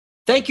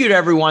Thank you to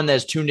everyone that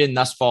has tuned in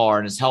thus far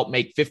and has helped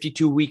make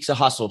 52 Weeks of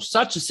Hustle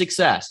such a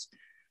success.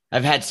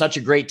 I've had such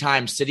a great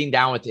time sitting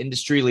down with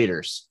industry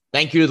leaders.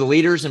 Thank you to the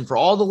leaders and for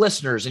all the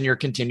listeners and your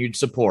continued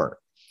support.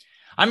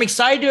 I'm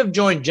excited to have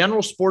joined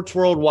General Sports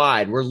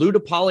Worldwide, where Lou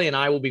DePaoli and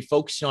I will be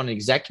focusing on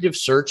executive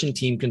search and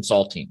team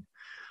consulting.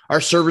 Our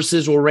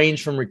services will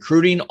range from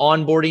recruiting,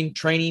 onboarding,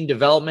 training,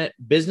 development,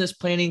 business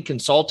planning,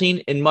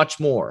 consulting, and much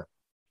more.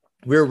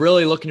 We're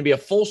really looking to be a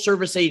full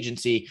service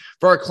agency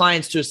for our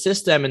clients to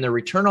assist them in their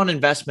return on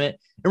investment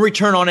and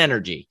return on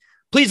energy.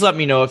 Please let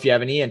me know if you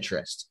have any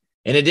interest.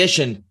 In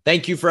addition,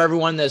 thank you for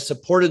everyone that has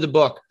supported the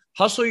book,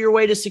 Hustle Your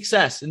Way to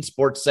Success in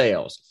Sports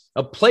Sales,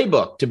 a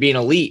playbook to be an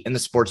elite in the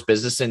sports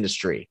business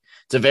industry.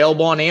 It's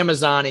available on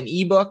Amazon in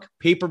ebook,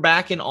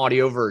 paperback, and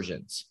audio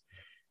versions.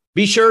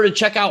 Be sure to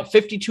check out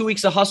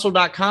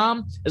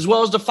 52weeksofhustle.com as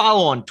well as to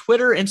follow on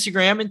Twitter,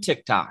 Instagram, and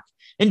TikTok.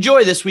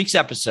 Enjoy this week's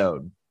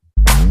episode.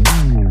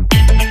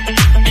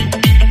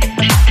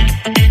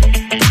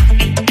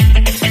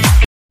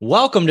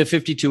 Welcome to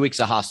 52 Weeks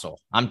of Hustle.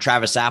 I'm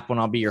Travis Apple,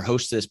 and I'll be your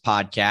host of this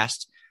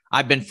podcast.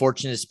 I've been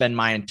fortunate to spend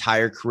my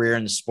entire career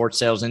in the sports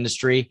sales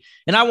industry,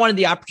 and I wanted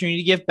the opportunity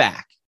to give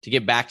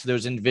back to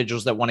those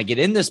individuals that want to get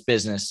in this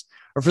business,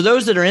 or for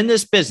those that are in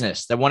this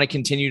business that want to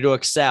continue to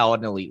excel at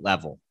an elite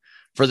level.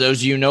 For those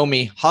of you who know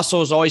me,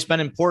 hustle has always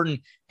been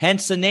important,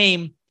 hence the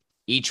name.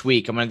 Each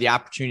week, I'm going to have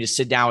the opportunity to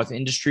sit down with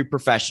industry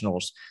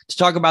professionals to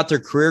talk about their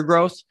career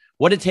growth,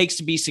 what it takes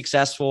to be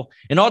successful,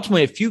 and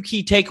ultimately a few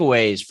key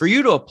takeaways for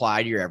you to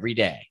apply to your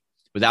everyday.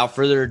 Without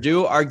further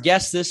ado, our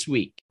guest this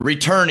week,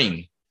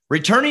 returning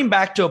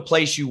back to a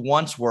place you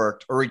once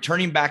worked or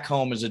returning back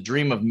home is a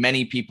dream of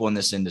many people in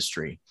this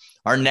industry.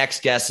 Our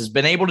next guest has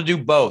been able to do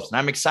both, and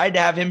I'm excited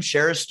to have him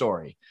share his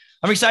story.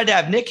 I'm excited to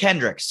have Nick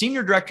Hendricks,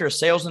 Senior Director of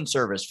Sales and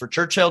Service for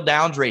Churchill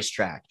Downs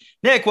Racetrack.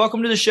 Nick,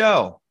 welcome to the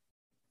show.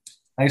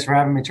 Thanks for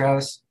having me,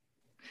 Travis.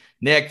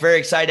 Nick, very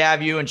excited to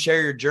have you and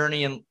share your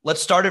journey. And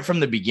let's start it from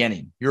the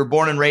beginning. You were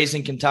born and raised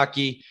in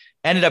Kentucky,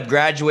 ended up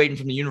graduating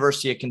from the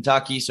University of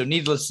Kentucky. So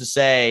needless to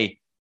say,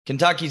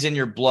 Kentucky's in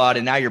your blood,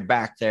 and now you're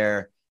back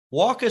there.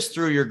 Walk us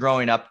through your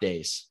growing up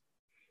days.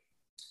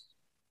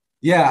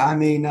 Yeah, I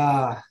mean,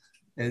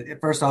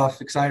 first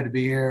off, excited to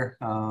be here.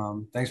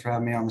 Thanks for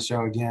having me on the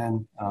show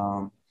again.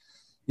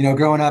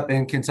 Growing up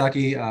in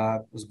Kentucky,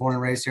 was born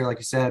and raised here, like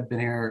you said,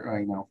 been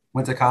here,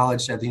 went to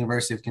college at the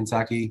University of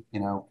Kentucky,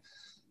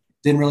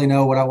 didn't really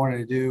know what I wanted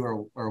to do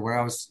or where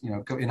I was,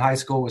 in high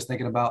school, was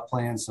thinking about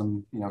playing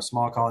some,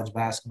 small college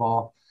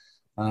basketball.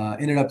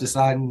 Ended up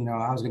deciding,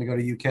 I was going to go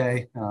to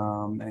UK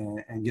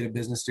and get a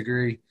business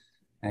degree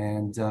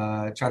and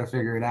try to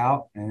figure it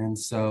out. And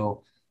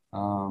so,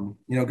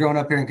 growing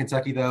up here in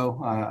Kentucky, though,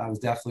 I was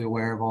definitely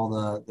aware of all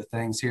the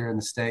things here in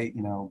the state,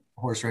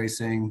 horse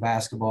racing,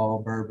 basketball,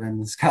 bourbon.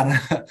 It's kind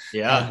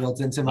of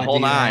built into my whole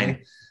DNA.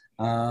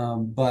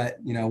 Nine. But,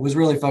 was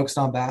really focused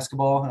on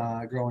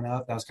basketball growing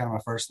up. That was kind of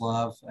my first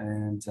love,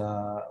 and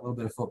a little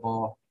bit of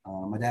football.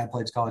 My dad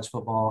played college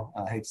football.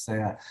 I hate to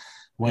say I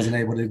wasn't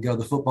able to go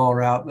the football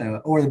route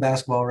or the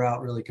basketball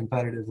route really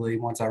competitively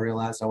once I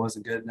realized I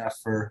wasn't good enough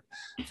for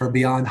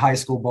beyond high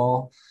school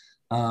ball.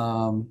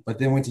 But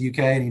then went to UK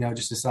and,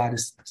 just decided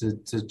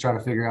to try to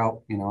figure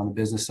out, on the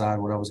business side,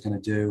 what I was going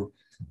to do.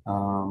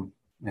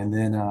 And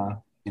then,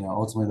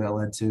 ultimately that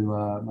led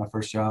to my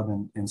first job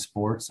in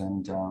sports.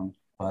 And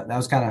but that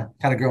was kind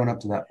of growing up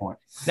to that point.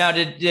 Now,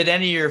 did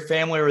any of your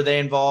family, were they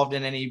involved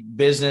in any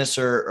business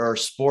or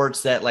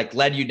sports that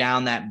led you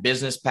down that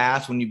business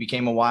path when you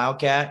became a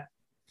Wildcat?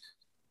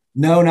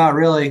 No, not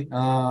really.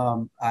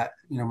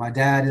 My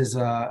dad is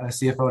a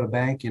CFO at a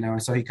bank,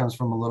 and so he comes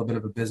from a little bit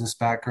of a business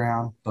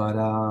background. But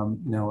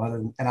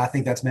and I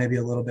think that's maybe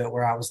a little bit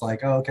where I was like,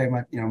 oh, okay,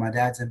 my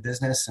dad's in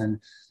business, and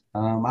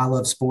I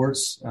love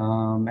sports,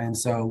 and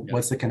so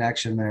what's the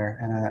connection there?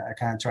 And I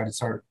kind of tried to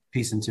start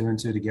piecing two and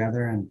two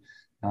together, and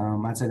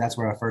I'd say that's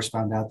where I first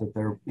found out that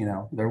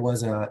there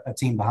was a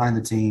team behind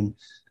the team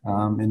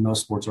in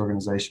most sports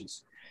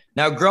organizations.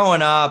 Now,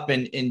 growing up,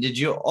 and did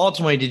you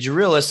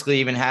realistically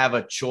even have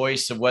a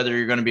choice of whether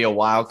you're going to be a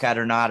Wildcat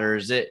or not, or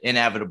is it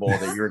inevitable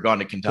that you were going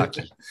to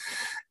Kentucky?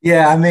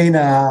 Yeah, I mean,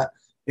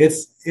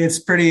 it's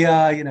pretty,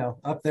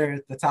 up there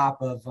at the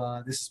top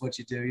of this is what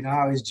you do.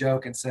 I always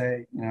joke and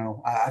say,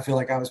 I feel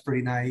like I was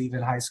pretty naive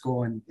in high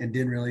school and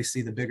didn't really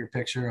see the bigger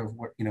picture of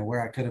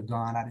where I could have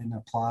gone. I didn't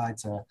apply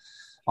to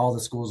all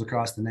the schools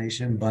across the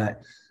nation,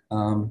 but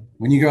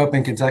when you grow up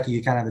in Kentucky,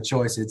 you kind of have a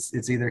choice.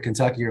 It's either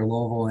Kentucky or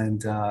Louisville.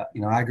 And,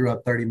 I grew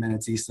up 30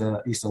 minutes east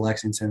of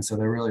Lexington, so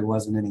there really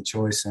wasn't any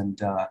choice.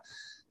 And,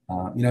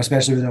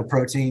 especially with no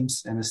pro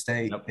teams in the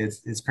state, Yep.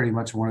 it's pretty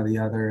much one or the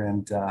other.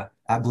 And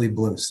I bleed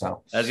blue.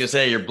 So I was going to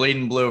say, you're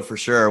bleeding blue for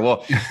sure.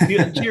 Well,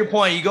 to your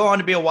point, you go on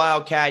to be a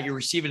Wildcat, you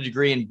receive a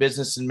degree in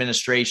business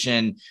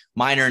administration,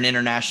 minor in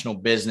international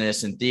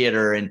business and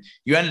theater. And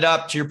you ended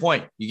up, to your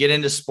point, you get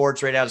into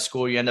sports right out of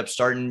school. You end up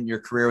starting your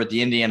career with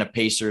the Indiana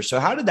Pacers. So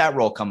how did that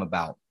role come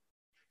about?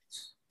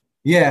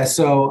 Yeah.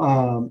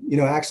 So,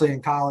 actually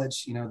in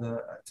college,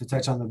 to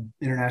touch on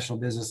the international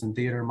business and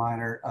theater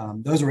minor,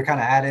 those were kind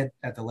of added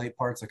at the late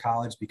parts of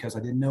college because I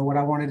didn't know what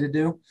I wanted to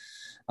do.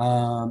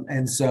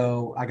 And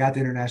so I got the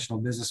international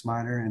business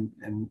minor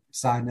and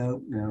side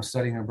note,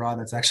 studying abroad,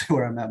 that's actually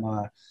where I met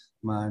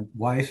my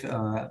wife,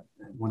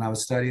 when I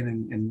was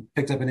studying and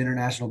picked up an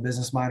international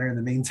business minor in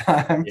the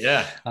meantime.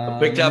 Yeah.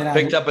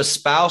 Picked up a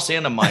spouse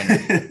and a minor.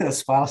 A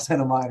spouse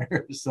and a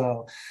minor.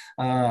 So,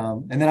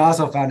 and then I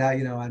also found out,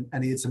 I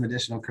needed some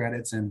additional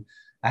credits, and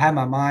I had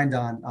my mind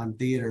on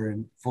theater.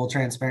 And full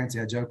transparency,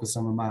 I joke with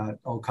some of my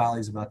old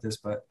colleagues about this,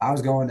 but I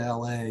was going to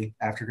LA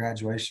after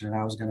graduation, and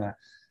I was gonna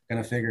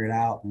figure it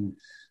out. And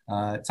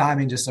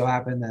timing just so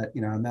happened that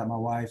I met my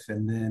wife,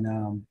 and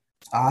then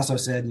I also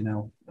said,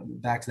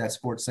 back to that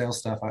sports sales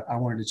stuff, I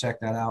wanted to check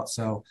that out.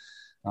 So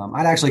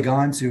I'd actually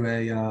gone to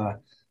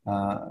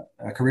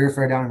a career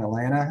fair down in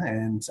Atlanta,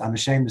 and I'm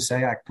ashamed to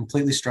say I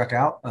completely struck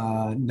out.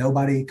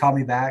 Nobody called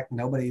me back.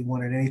 Nobody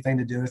wanted anything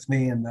to do with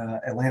me in the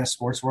Atlanta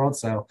sports world.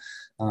 So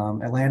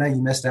Atlanta,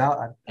 you missed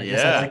out. I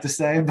guess I'd like to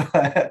say,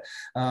 but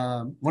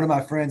one of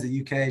my friends at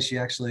UK, she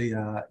actually,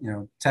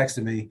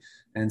 texted me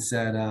and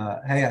said,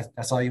 "Hey,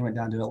 I saw you went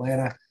down to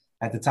Atlanta."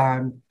 At the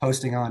time,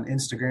 posting on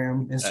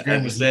Instagram.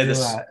 Instagram was new.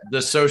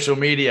 The social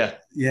media.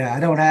 Yeah, I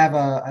don't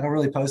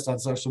really post on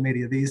social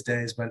media these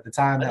days, but at the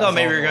time, I thought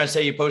maybe you were going to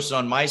say you posted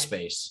on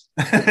MySpace.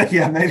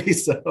 Yeah, maybe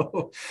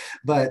so.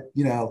 But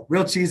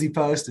real cheesy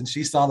post, and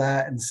she saw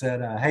that and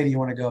said, "Hey, do you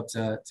want to go up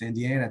to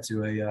Indiana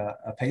to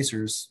a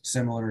Pacers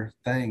similar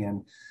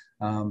thing?"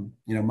 And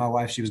my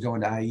wife, she was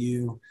going to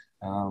IU.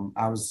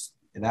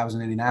 That was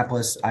in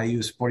Indianapolis. IU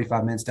was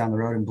 45 minutes down the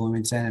road in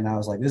Bloomington, and I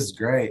was like, "This is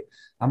great.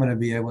 I'm going to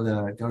be able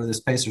to go to this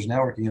Pacers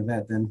networking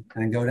event and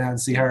go down and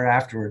see her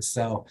afterwards."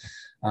 So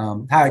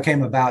how it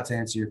came about, to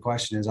answer your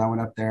question, is I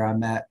went up there. I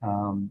met,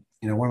 one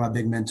of my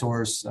big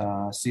mentors,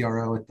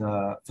 CRO at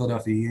the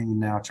Philadelphia Union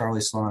now,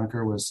 Charlie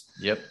Sloniker, was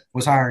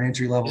hiring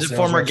entry-level He's sales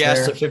a former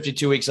guest there. of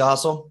 52 Weeks of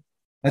Hustle.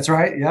 That's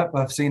right. Yep.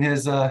 I've seen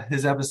his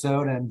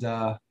episode, and,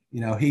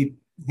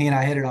 he and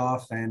I hit it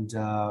off, and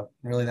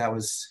really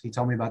he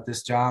told me about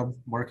this job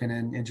working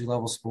in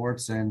entry-level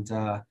sports, and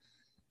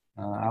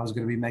I was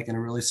going to be making a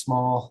really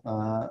small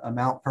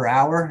amount per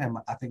hour. And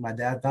I think my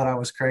dad thought I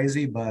was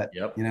crazy, but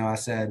I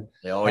said,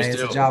 "Hey,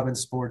 it's a job in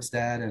sports,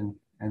 Dad, and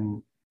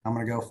I'm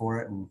going to go for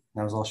it." And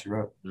that was all she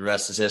wrote. The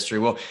rest is history.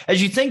 Well,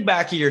 as you think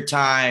back of your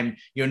time,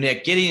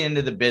 Nick, getting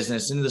into the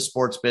business, into the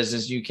sports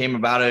business, you came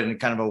about it in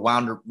kind of a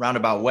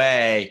roundabout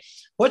way.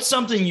 What's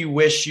something you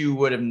wish you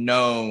would have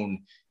known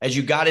as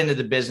you got into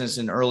the business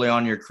and early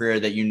on in your career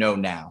that you know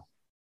now?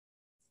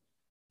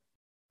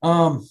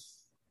 I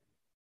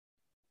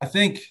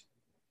think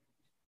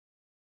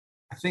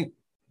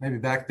maybe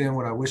back then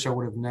what I wish I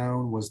would have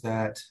known was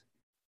that,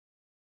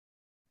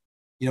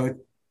 I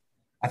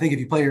think if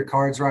you play your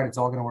cards right, it's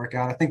all going to work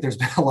out. I think there's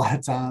been a lot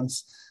of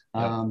times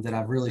that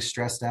I've really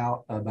stressed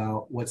out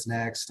about what's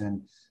next,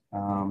 and,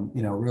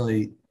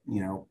 really,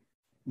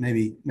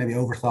 maybe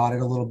overthought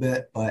it a little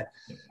bit. But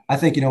I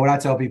think, what I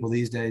tell people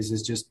these days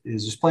is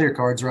just play your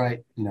cards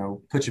right,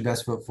 put your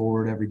best foot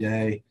forward every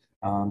day.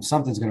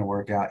 Something's going to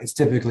work out. It's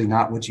typically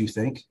not what you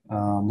think,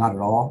 not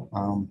at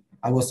all.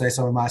 I will say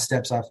some of my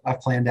steps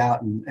I've planned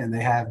out, and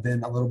they have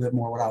been a little bit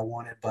more what I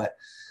wanted, but,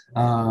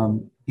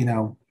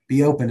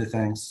 be open to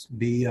things,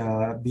 be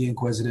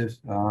inquisitive,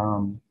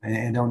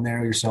 and don't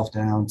narrow yourself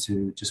down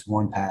to just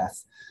one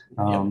path,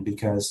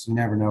 because you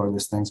never know where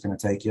this thing's going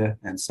to take you.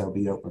 And so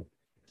be open.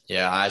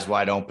 Yeah, eyes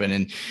wide open.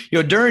 And,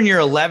 during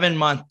your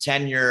 11-month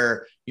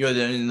tenure,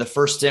 in the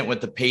first stint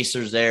with the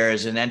Pacers there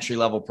as an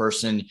entry-level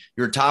person, you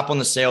were top on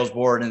the sales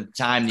board, and at the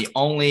time, the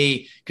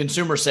only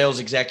consumer sales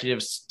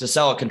executives to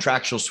sell a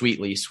contractual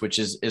suite lease, which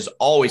is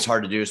always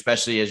hard to do,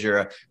 especially as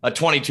you're a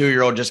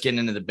 22-year-old just getting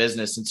into the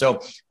business. And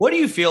so what do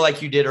you feel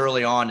like you did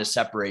early on to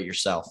separate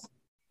yourself?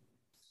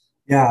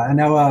 Yeah, I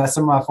know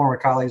some of my former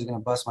colleagues are going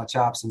to bust my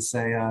chops and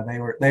say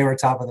they were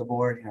top of the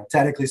board.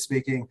 Technically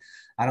speaking,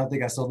 I don't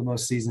think I sold the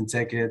most season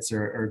tickets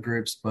or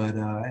groups, but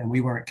and we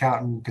weren't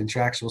counting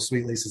contractual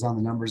suite leases on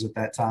the numbers at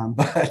that time.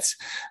 But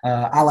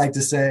I like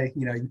to say,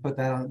 you put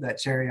that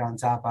cherry on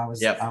top. I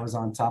was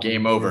on top.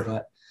 Game of the over.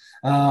 Board,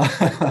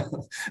 but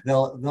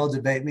they'll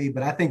debate me.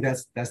 But I think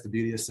that's the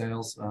beauty of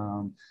sales.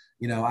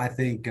 I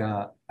think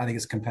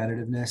it's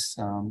competitiveness,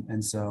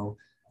 and so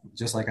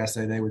just like I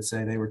say, they would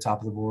say they were top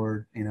of the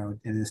board. And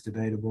it's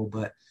debatable,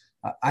 but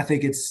I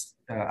think it's.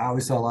 I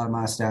always tell a lot of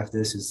my staff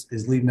this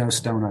is leave no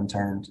stone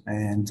unturned,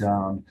 and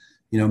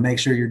make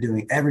sure you're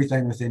doing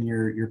everything within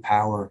your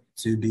power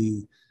to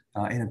be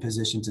in a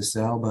position to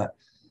sell, but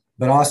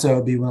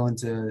also be willing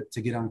to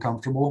get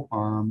uncomfortable.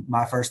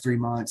 My first 3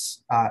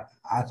 months, I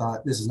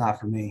thought, this is not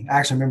for me. I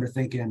actually remember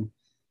thinking,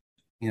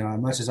 as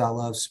much as I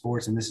love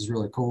sports and this is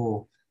really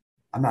cool,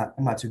 I'm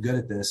not too good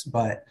at this,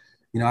 but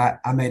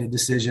I made a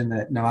decision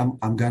that, no,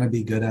 I'm going to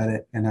be good at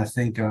it. And I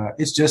think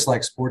it's just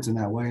like sports in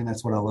that way. And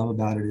that's what I love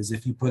about it, is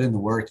if you put in the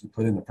work, you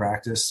put in the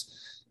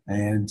practice,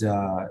 and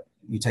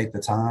you take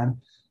the time,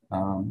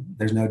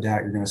 there's no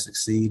doubt you're going to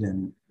succeed.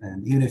 And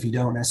even if you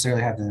don't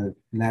necessarily have the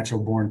natural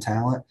born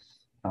talent,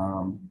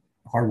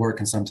 hard work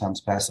can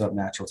sometimes pass up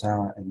natural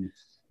talent. And,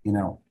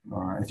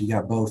 if you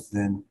got both,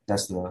 then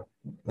that's the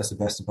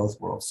best of both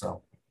worlds.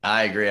 So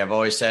I agree. I've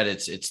always said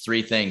it's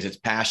three things. It's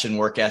passion,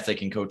 work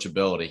ethic, and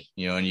coachability,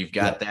 and you've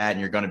got that and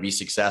you're going to be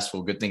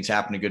successful. Good things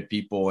happen to good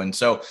people. And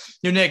so,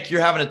 Nick,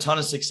 you're having a ton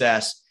of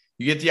success.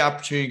 You get the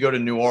opportunity to go to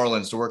New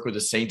Orleans to work with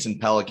the Saints and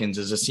Pelicans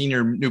as a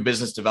senior new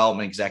business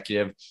development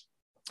executive.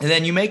 And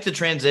then you make the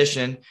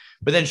transition,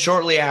 but then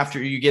shortly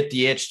after you get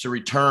the itch to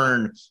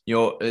return,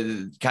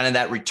 kind of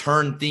that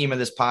return theme of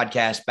this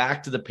podcast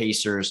back to the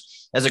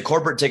Pacers as a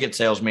corporate ticket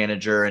sales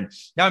manager. And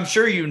now I'm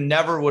sure you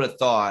never would have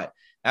thought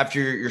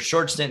after your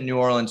short stint in New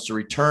Orleans to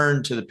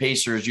return to the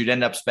Pacers, you'd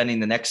end up spending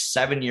the next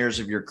 7 years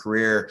of your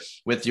career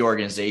with the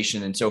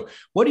organization. And so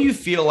what do you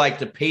feel like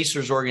the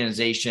Pacers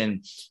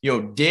organization,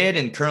 did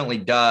and currently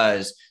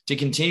does to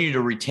continue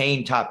to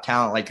retain top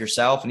talent like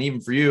yourself, and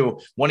even for you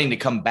wanting to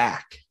come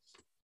back?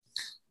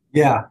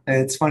 Yeah,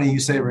 it's funny you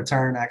say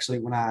return. Actually,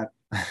 when I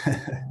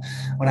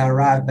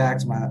arrived back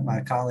to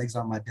my colleagues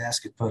on my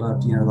desk had put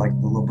up, like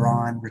the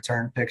LeBron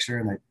return picture,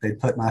 and they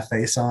put my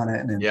face on it.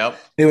 And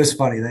It was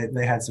funny.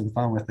 They had some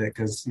fun with it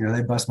because,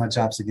 they bust my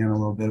chops again a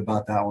little bit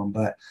about that one.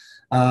 But,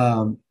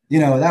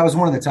 that was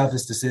one of the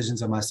toughest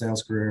decisions of my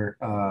sales career,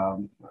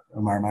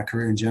 my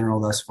career in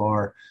general thus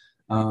far,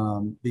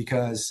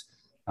 because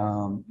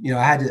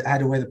I had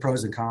to weigh the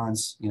pros and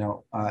cons.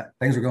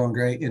 Things were going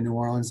great in New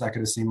Orleans. I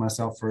could have seen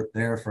myself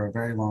there for a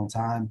very long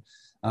time.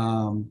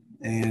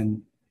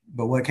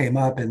 But what came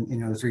up, and,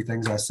 the three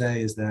things I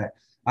say is that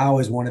I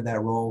always wanted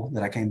that role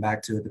that I came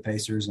back to at the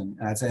Pacers. And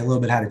I'd say a little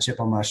bit had a chip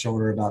on my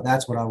shoulder about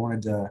that's what I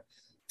wanted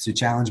to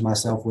challenge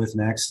myself with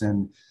next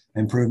and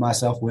improve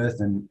myself with.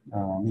 And,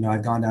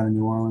 I'd gone down to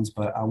New Orleans,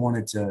 but I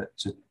wanted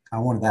I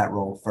wanted that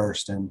role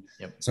first. And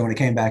so when it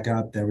came back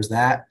up, there was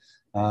that.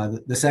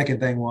 The second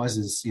thing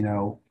is,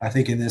 I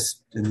think in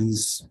this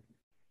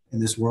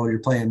world, you're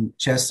playing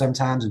chess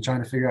sometimes and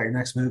trying to figure out your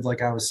next move,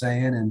 like I was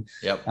saying. And,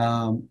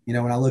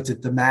 when I looked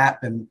at the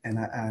map and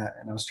I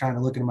was trying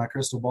to look into my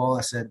crystal ball,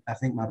 I said, I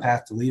think my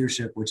path to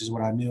leadership, which is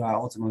what I knew I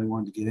ultimately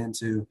wanted to get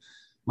into,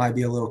 might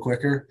be a little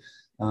quicker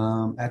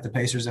at the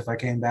Pacers if I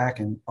came back.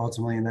 And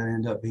ultimately, and that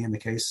ended up being the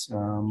case,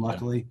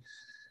 luckily.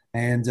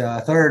 And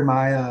third,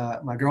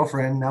 my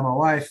girlfriend, now my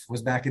wife,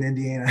 was back in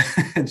Indiana,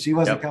 and she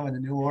wasn't coming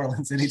to New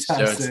Orleans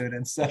anytime soon.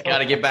 And so got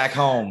to get back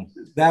home.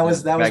 That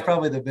was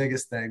probably the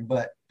biggest thing.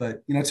 But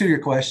to your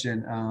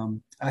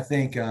question, I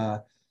think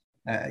at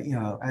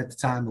the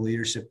time the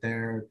leadership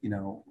there, I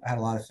had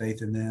a lot of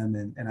faith in them,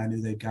 and I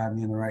knew they'd guide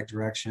me in the right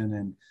direction.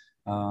 And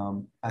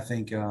I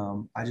think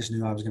I just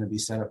knew I was going to be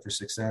set up for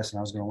success, and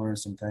I was going to learn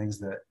some things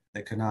that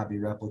could not be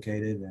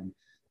replicated. And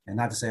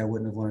not to say I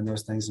wouldn't have learned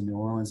those things in New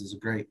Orleans. There's a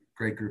great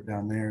group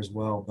down there as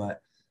well.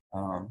 But,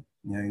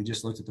 you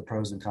just looked at the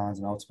pros and cons,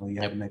 and ultimately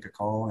you had to make a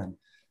call. And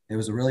it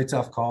was a really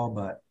tough call,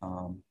 but,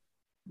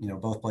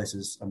 both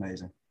places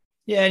amazing.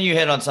 Yeah, and you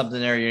hit on something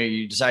there.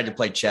 You decided to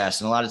play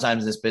chess. And a lot of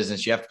times in this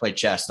business, you have to play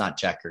chess, not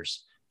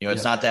checkers.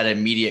 It's not that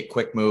immediate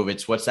quick move.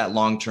 It's what's that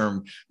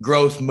long-term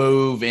growth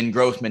move and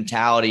growth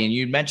mentality. And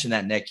you mentioned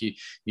that, Nick, you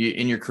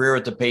in your career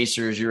with the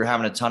Pacers, you were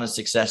having a ton of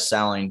success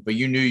selling, but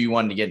you knew you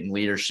wanted to get in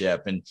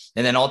leadership. And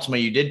then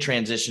ultimately you did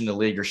transition to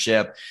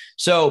leadership.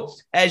 So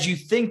as you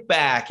think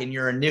back in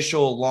your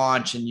initial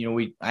launch, and,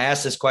 I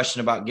asked this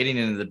question about getting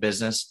into the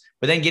business,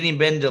 but then getting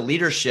into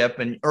leadership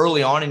and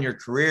early on in your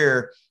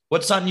career,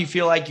 what's something you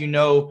feel like you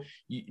know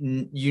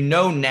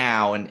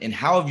now, and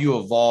how have you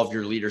evolved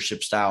your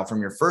leadership style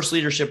from your first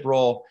leadership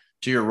role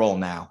to your role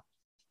now?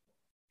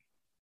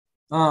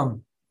 I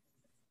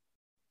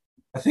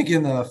think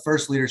in the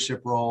first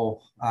leadership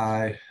role,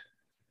 I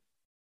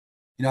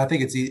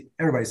think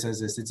everybody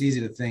says this. It's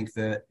easy to think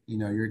that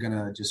you're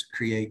gonna just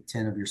create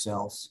 10 of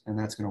yourselves and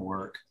that's gonna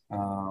work.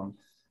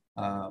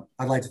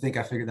 I'd like to think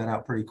I figured that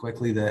out pretty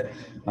quickly, that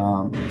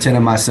 10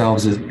 of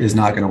myself is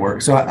not going to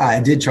work. So I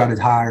did try to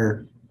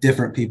hire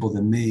different people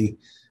than me.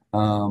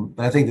 But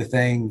I think the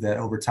thing that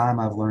over time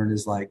I've learned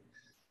is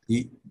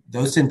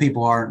those 10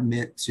 people aren't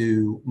meant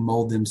to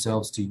mold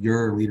themselves to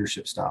your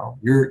leadership style.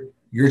 Your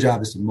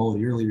job is to mold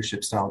your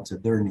leadership style to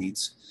their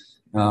needs,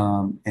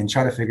 and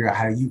try to figure out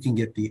how you can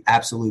get the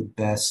absolute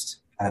best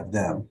out of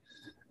them.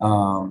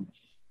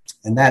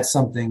 And that's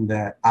something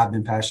that I've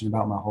been passionate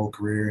about my whole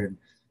career.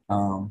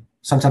 And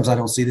sometimes I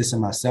don't see this in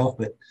myself,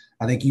 but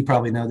I think you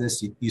probably know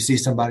this. You see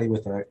somebody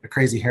with a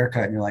crazy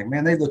haircut and you're like,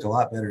 man, they'd look a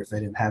lot better if they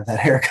didn't have that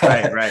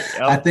haircut. Right.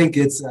 Yep. I think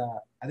it's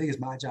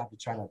my job to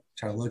try to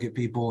look at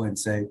people and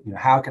say,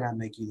 how can I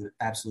make you the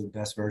absolute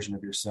best version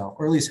of yourself,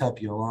 or at least help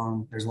you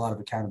along? There's a lot of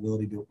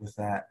accountability with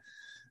that.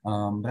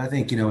 But I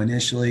think,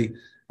 initially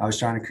I was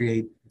trying to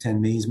create 10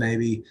 me's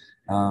maybe.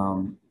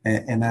 And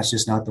that's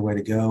just not the way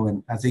to go.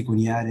 And I think when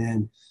you add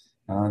in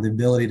the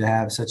ability to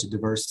have such a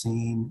diverse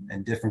team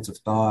and difference of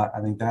thought,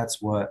 I think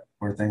that's where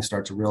things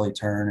start to really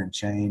turn and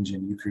change,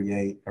 and you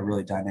create a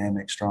really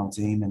dynamic, strong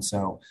team. And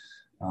so,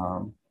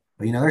 but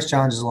there's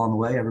challenges along the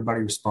way.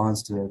 Everybody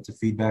responds to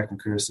feedback and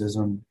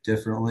criticism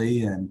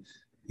differently. And,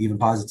 even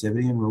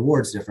positivity and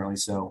rewards differently.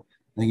 So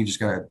I think you just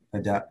got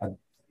to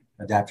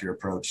adapt your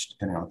approach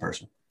depending on the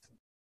person.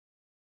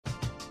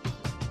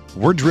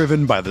 We're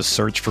driven by the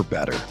search for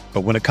better.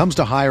 But when it comes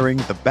to hiring,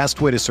 the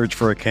best way to search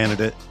for a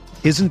candidate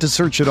isn't to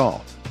search at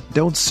all.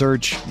 Don't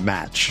search,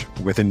 match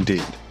with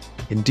Indeed.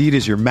 Indeed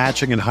is your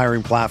matching and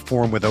hiring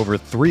platform with over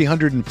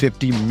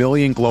 350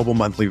 million global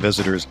monthly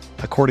visitors,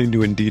 according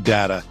to Indeed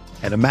data,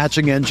 and a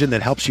matching engine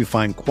that helps you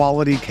find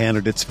quality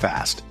candidates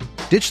fast.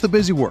 Ditch the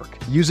busy work.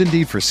 Use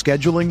Indeed for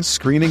scheduling,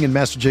 screening, and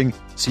messaging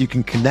so you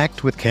can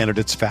connect with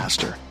candidates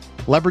faster.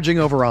 Leveraging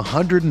over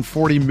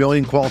 140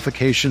 million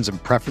qualifications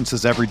and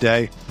preferences every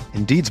day,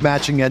 Indeed's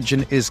matching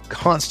engine is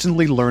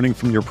constantly learning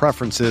from your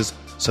preferences,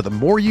 so the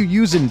more you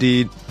use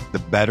Indeed, the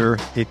better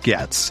it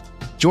gets.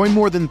 Join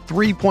more than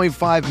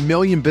 3.5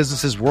 million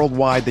businesses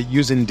worldwide that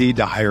use Indeed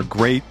to hire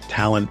great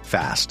talent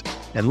fast.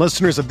 And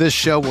listeners of this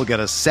show will get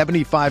a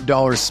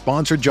 $75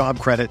 sponsored job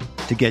credit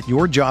to get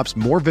your jobs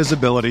more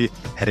visibility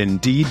at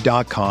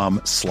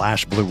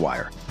Indeed.com/Blue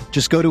Wire.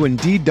 Just go to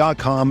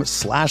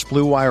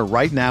Indeed.com/Blue Wire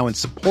right now and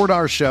support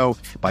our show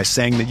by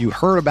saying that you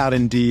heard about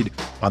Indeed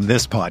on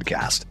this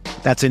podcast.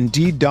 That's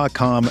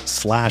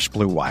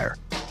Indeed.com/Blue Wire.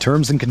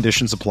 Terms and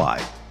conditions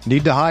apply.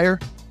 Need to hire?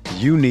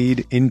 You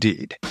need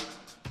Indeed.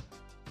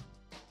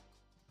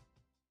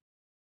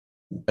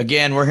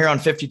 Again, we're here on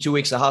 52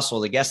 Weeks of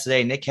Hustle. The guest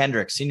today, Nick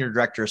Hendricks, Senior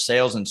Director of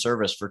Sales and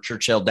Service for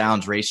Churchill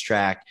Downs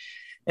Racetrack.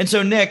 And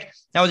so, Nick,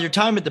 now with your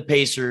time at the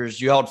Pacers,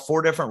 you held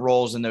 4 different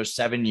roles in those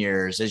 7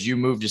 years as you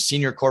moved to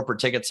Senior Corporate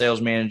Ticket Sales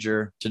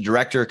Manager, to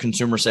Director of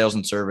Consumer Sales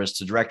and Service,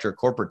 to Director of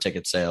Corporate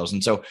Ticket Sales.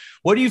 And so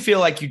what do you feel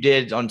like you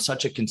did on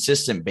such a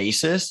consistent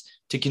basis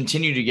to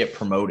continue to get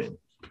promoted?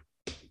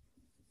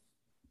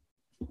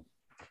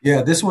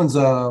 Yeah, this one's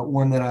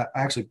one that I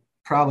actually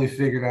probably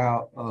figured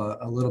out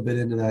a little bit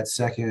into that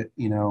second,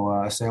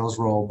 sales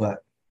role.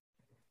 But,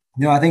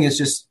 I think it's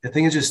just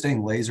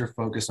staying laser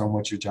focused on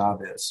what your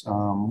job is,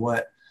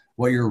 what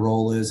your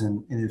role is.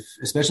 And if,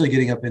 especially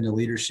getting up into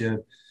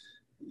leadership,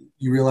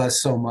 you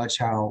realize so much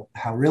how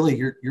really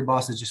your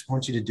bosses just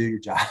want you to do your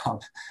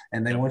job,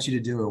 and they want you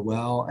to do it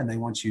well. And they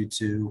want you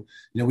to,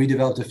 we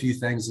developed a few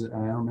things that I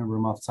don't remember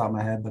them off the top of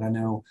my head, but I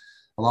know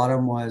a lot of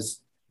them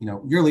was,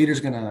 your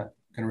leader's going to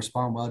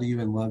respond well to you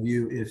and love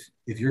you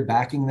if you're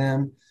backing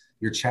them,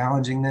 you're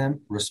challenging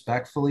them,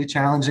 respectfully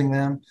challenging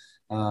them.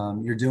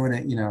 You're doing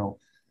it,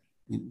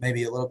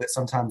 maybe a little bit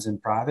sometimes in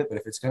private, but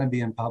if it's going to be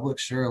in public,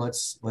 sure,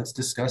 let's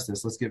discuss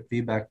this, let's get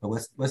feedback, but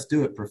let's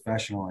do it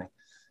professionally.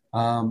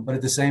 But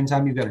at the same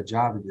time, you've got a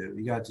job to do.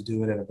 You got to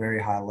do it at a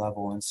very high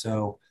level. And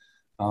so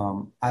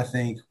I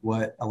think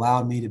what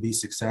allowed me to be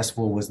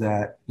successful was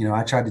that,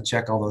 I tried to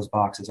check all those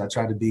boxes. I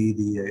tried to be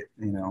the,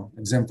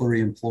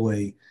 exemplary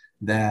employee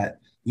that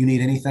you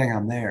need anything,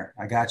 I'm there.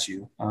 I got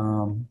you.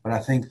 But I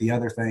think the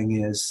other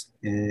thing is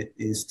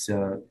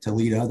to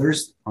lead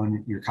others,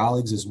 on your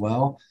colleagues as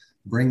well,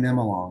 bring them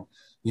along.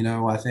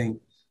 I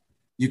think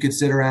you could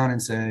sit around and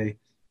say,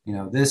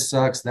 this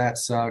sucks, that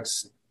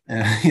sucks.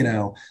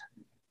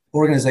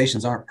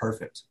 Organizations aren't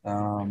perfect.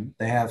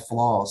 They have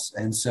flaws.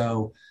 And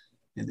so,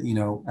 I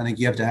think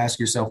you have to ask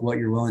yourself what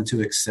you're willing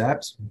to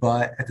accept,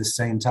 but at the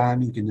same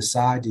time, you can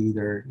decide to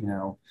either,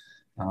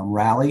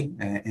 rally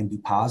and be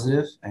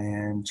positive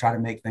and try to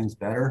make things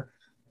better,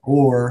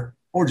 or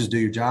just do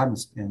your job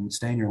and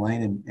stay in your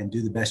lane and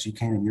do the best you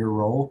can in your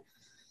role.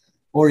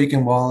 Or you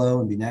can wallow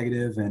and be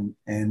negative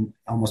and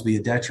almost be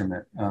a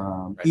detriment.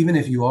 Even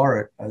if you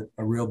are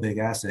a real big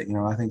asset,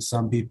 I think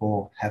some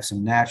people have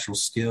some natural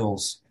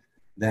skills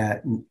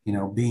that,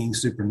 being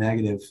super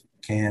negative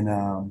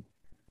can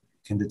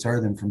deter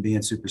them from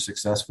being super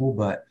successful.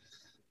 But,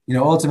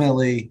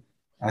 ultimately,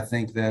 I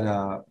think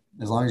that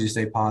as long as you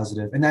stay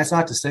positive, and that's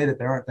not to say that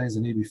there aren't things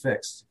that need to be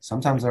fixed.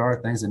 Sometimes there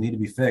are things that need to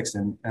be fixed.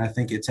 And I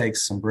think it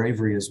takes some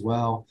bravery as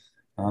well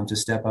to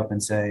step up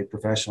and say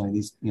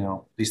professionally,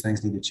 these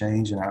things need to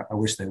change, and I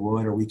wish they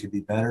would, or we could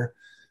be better.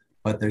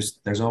 But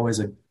there's always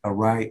a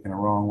right and a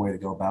wrong way to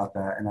go about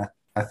that. And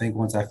I think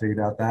once I figured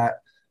out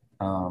that,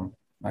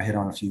 I hit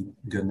on a few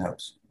good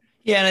notes.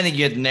 Yeah. And I think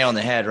you hit the nail on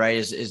the head, right?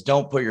 Is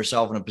don't put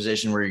yourself in a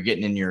position where you're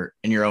getting in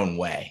your own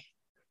way.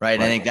 Right.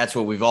 I think that's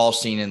what we've all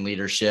seen in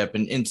leadership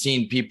and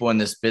seen people in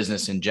this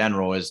business in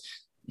general is,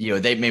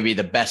 they may be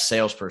the best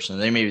salesperson,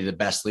 they may be the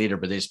best leader,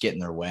 but they just get in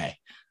their way.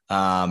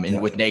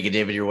 With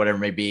negativity or whatever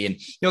it may be. And,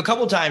 a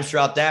couple of times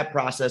throughout that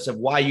process of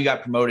why you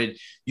got promoted,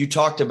 you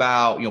talked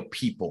about,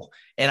 people.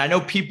 And I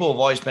know people have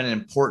always been an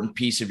important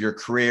piece of your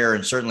career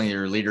and certainly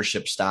your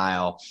leadership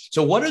style.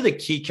 So what are the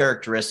key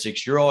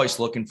characteristics you're always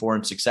looking for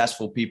in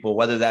successful people,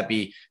 whether that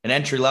be an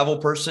entry-level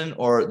person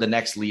or the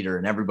next leader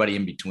and everybody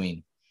in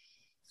between?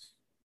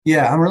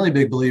 Yeah, I'm a really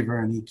big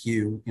believer in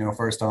EQ.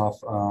 First off,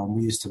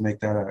 we used to make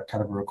that a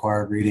kind of a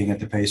required reading at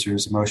the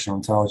Pacers, Emotional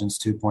Intelligence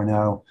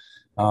 2.0.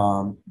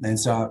 And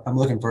so I'm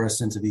looking for a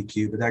sense of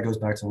EQ, but that goes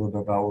back to a little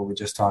bit about what we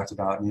just talked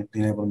about and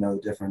being able to know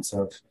the difference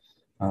of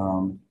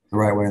the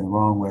right way and the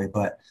wrong way.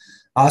 But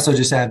I also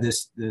just have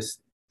this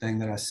thing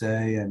that I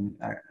say, and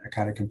I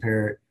kind of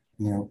compare it.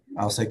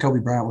 I'll say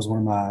Kobe Bryant was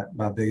one of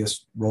my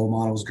biggest role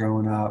models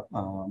growing up.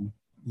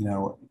 you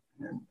know,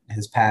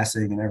 his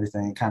passing and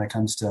everything kind of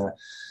comes to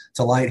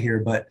light here.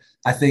 But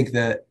I think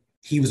that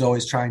he was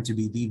always trying to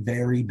be the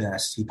very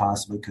best he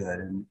possibly could.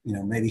 And, you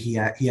know, maybe he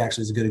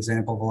actually is a good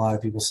example of a lot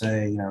of people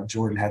say, you know,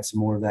 Jordan had some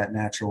more of that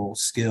natural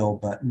skill,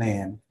 but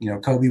man, you know,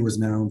 Kobe was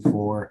known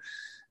for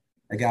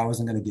a guy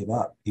wasn't going to give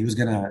up. He was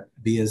going to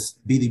be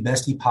the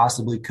best he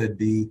possibly could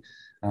be.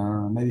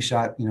 Maybe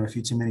shot, you know, a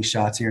few too many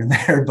shots here and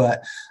there,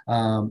 but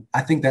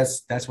I think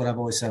that's what I've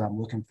always said I'm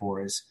looking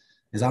for is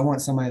I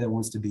want somebody that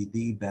wants to be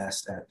the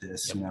best at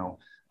this, Yep. you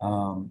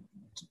know,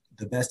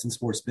 the best in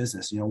sports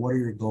business. You know, what are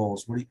your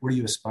goals? What are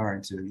you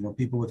aspiring to? You know,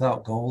 people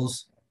without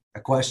goals, a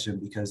question,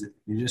 because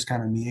you're just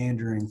kind of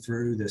meandering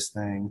through this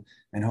thing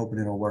and hoping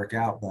it'll work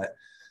out. But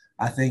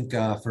I think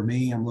for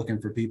me, I'm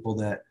looking for people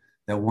that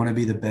want to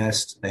be the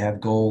best. They have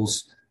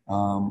goals,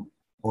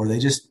 or they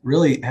just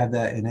really have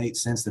that innate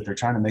sense that they're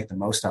trying to make the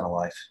most out of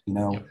life. You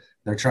know, Yep.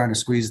 they're trying to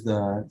squeeze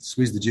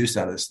the juice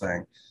out of this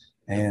thing.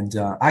 And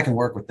I can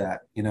work with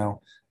that. You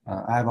know,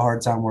 I have a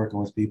hard time working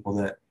with people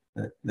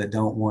that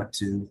don't want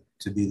to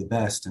be the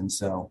best. And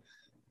so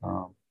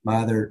my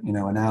other, you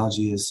know,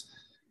 analogy is,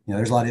 you know,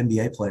 there's a lot of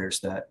NBA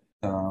players that,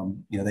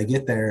 you know, they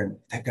get there and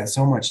they've got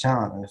so much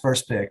talent on the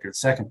first pick or the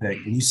second pick.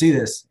 And you see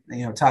this,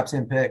 you know, top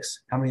 10 picks,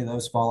 how many of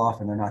those fall off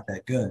and they're not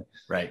that good?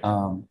 Right.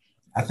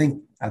 I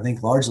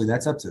think largely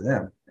that's up to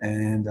them.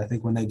 And I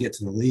think when they get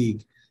to the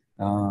league,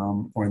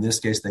 or in this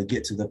case, they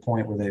get to the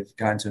point where they've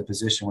gotten to a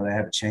position where they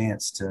have a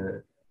chance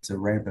to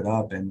ramp it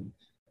up and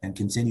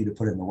continue to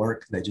put in the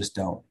work, they just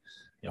don't.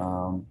 Yep.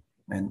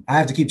 And I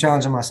have to keep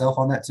challenging myself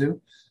on that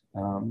too.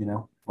 You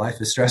know, life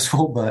is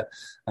stressful, but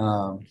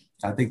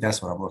I think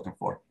that's what I'm looking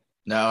for.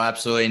 No,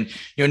 absolutely. And,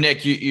 you know,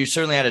 Nick, you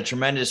certainly had a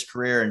tremendous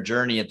career and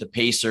journey at the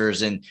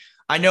Pacers. And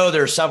I know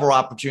there are several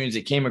opportunities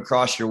that came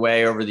across your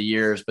way over the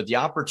years, but the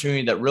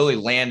opportunity that really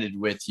landed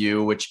with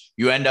you, which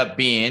you end up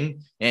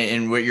being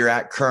and what you're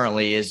at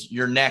currently, is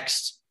your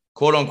next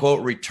quote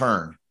unquote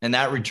return. And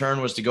that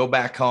return was to go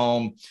back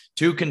home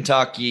to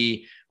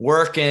Kentucky,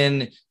 work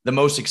in the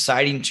most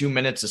exciting 2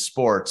 minutes of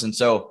sports. And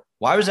so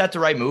why was that the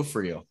right move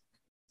for you?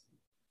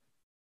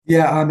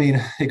 Yeah, I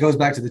mean, it goes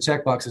back to the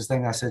checkboxes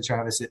thing I said,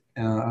 Travis.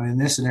 In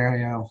this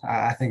scenario,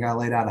 I think I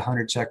laid out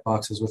 100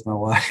 checkboxes with my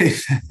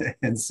wife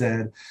and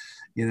said,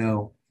 you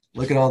know,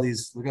 look at all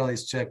these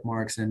check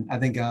marks. And I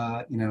think,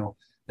 you know,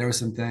 there were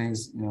some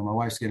things, you know, my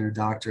wife's getting her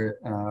doctorate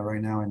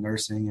right now in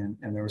nursing.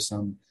 And there was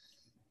some,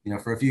 you know,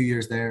 for a few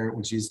years there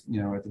when she's,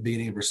 you know, at the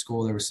beginning of her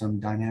school, there were some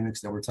dynamics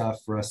that were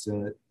tough for us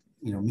to,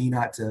 you know, me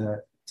not to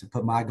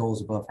put my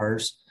goals above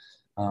hers.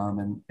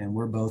 And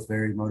we're both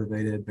very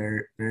motivated,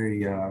 very,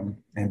 very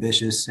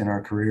ambitious in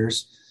our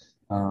careers.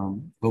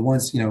 But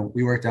once, you know,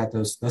 we worked out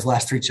those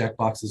last 3 check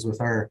boxes with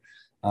her,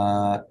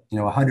 you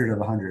know, 100 of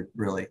 100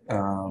 really,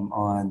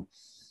 on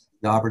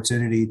the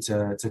opportunity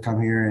to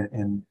come here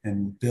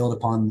and build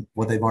upon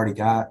what they've already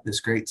got, this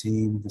great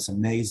team, this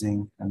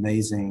amazing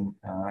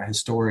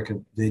historic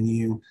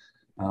venue,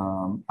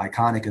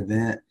 iconic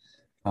event.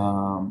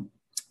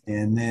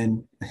 And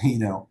then, you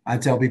know, I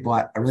tell people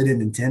I really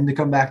didn't intend to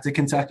come back to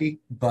Kentucky,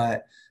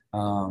 but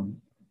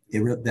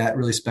that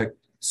really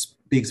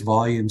speaks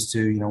volumes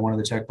to, you know, one of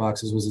the check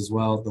boxes was as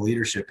well the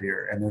leadership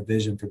here and their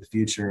vision for the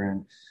future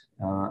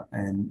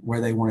and where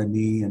they wanted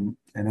me and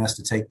us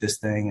to take this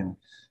thing. And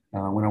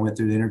when I went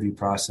through the interview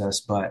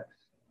process, but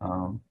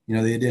you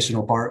know, the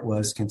additional part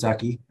was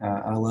Kentucky.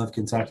 I love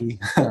Kentucky.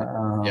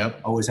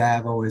 Yep. Always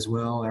have, always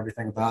will.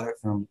 Everything about it,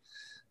 from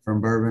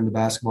bourbon to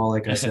basketball,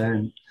 like I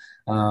said.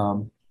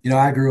 And, you know,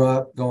 I grew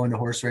up going to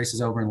horse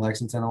races over in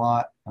Lexington a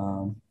lot.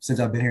 Since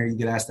I've been here, you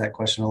get asked that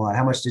question a lot.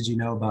 How much did you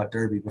know about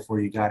Derby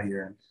before you got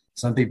here? And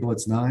some people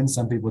it's none.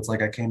 Some people it's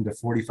like I came to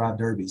 45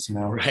 Derbies, you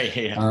know. Right.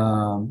 Yeah.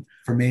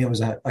 For me, it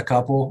was a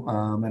couple,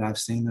 and I've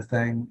seen the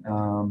thing.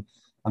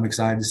 I'm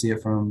excited to see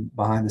it from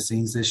behind the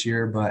scenes this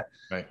year. But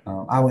Right.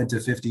 I went to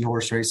 50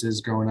 horse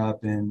races growing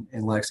up in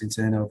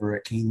Lexington over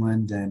at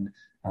Keeneland, and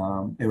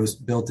it was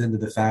built into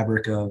the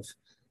fabric of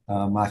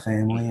my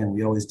family, and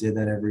we always did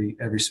that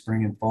every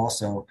spring and fall.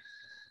 So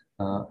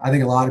I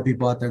think a lot of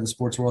people out there in the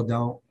sports world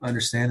don't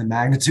understand the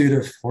magnitude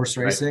of horse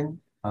racing.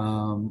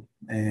 Right.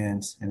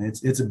 And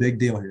it's a big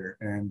deal here.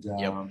 And,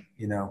 Yep.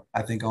 You know,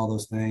 I think all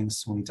those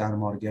things, when you tie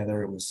them all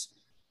together, it was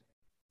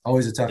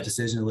always a tough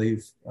decision to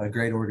leave a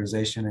great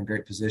organization and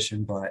great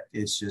position, but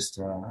it's just,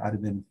 I'd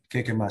have been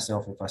kicking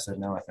myself if I said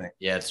no, I think.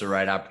 Yeah, it's the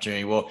right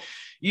opportunity. Well,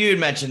 you had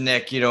mentioned,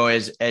 Nick, you know,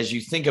 as you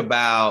think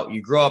about,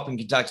 you grow up in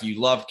Kentucky, you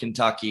love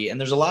Kentucky, and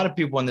there's a lot of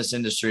people in this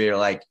industry are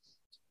like,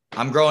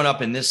 I'm growing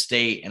up in this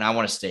state and I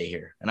want to stay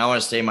here and I want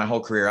to stay my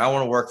whole career. I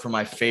want to work for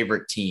my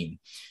favorite team.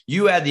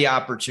 You had the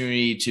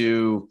opportunity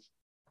to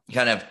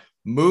kind of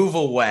move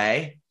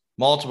away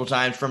multiple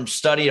times, from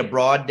study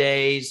abroad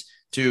days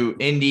to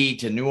Indy,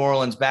 to New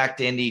Orleans, back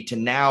to Indy, to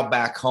now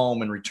back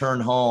home and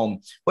return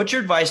home. What's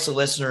your advice to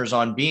listeners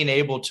on being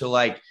able to,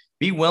 like,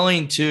 be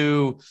willing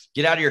to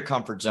get out of your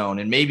comfort zone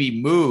and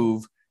maybe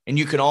move, and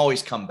you can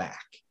always come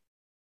back?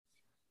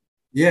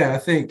 Yeah, I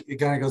think it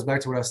kind of goes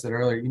back to what I said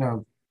earlier, you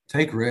know,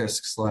 take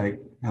risks. Like,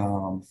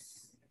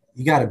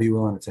 you got to be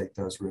willing to take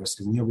those risks,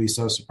 and you'll be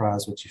so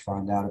surprised what you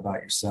find out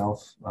about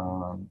yourself.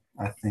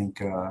 I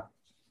think a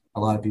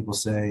lot of people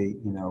say,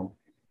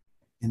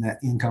 in that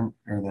income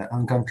or that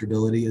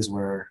uncomfortability is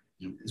where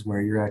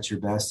you're at your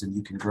best, and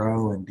you can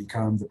grow and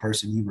become the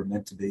person you were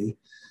meant to be.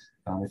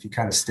 If you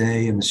kind of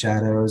stay in the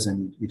shadows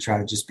and you try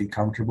to just be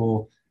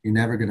comfortable, you're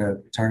never going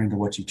to turn into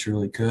what you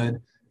truly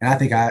could. And I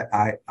think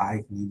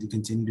I need to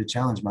continue to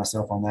challenge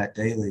myself on that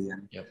daily.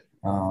 And,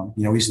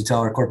 we used to tell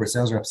our corporate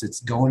sales reps,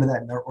 it's going to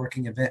that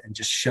networking event and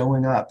just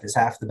showing up is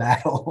half the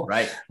battle.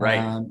 Right.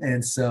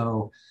 And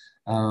so,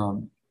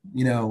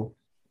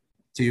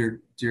 to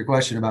your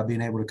question about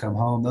being able to come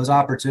home, those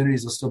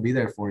opportunities will still be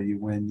there for you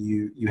when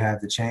you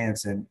have the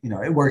chance. And,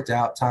 it worked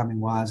out timing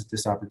wise that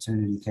this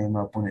opportunity came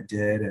up when it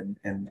did.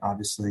 And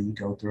obviously you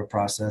go through a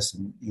process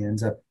and it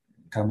ends up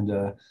coming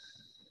to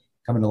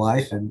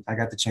life. And I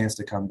got the chance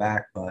to come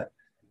back, but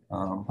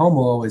home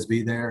will always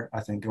be there.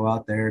 I think go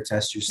out there,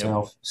 test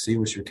yourself, see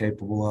what you're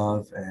capable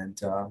of.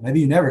 And maybe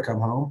you never come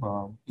home.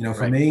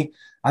 For me,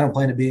 I don't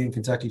plan to be in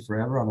Kentucky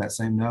forever. On that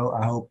same note,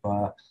 I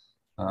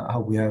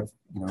hope we have,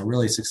 a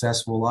really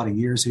successful, a lot of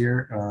years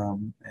here.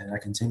 And I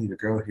continue to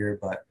grow here,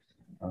 but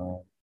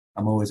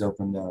I'm always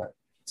open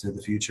to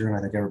the future. And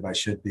I think everybody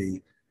should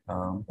be.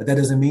 But that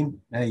doesn't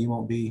mean, hey,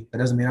 that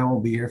doesn't mean I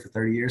won't be here for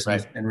 30 years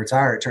and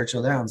retire at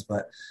Churchill Downs.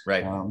 But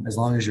as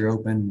long as you're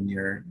open and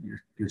you're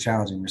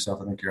challenging yourself,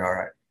 I think you're all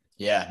right.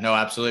 Yeah, no,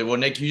 absolutely. Well,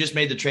 Nick, you just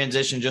made the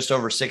transition just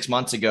over 6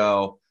 months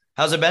ago.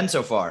 How's it been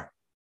so far?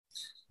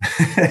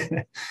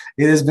 It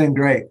has been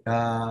great.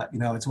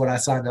 It's what I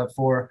signed up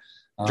for.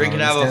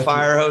 Drinking out of a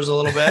fire hose a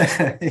little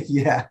bit.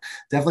 Yeah,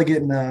 definitely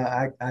getting,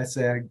 I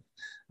say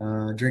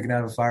drinking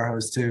out of a fire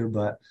hose too,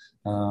 but,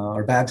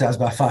 or baptized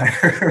by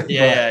fire.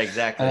 Yeah,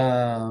 exactly.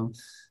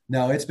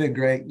 No, it's been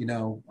great.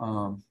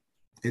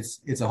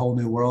 It's a whole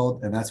new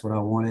world, and that's what I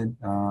wanted.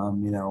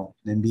 The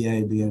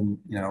NBA being,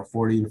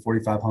 40 to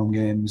 45 home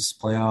games,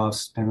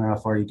 playoffs, depending on how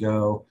far you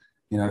go,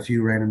 a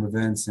few random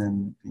events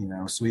and,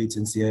 suites,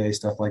 NCAA,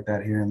 stuff like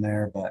that here and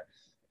there. But,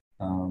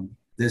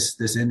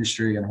 this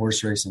industry and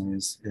horse racing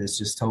is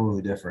just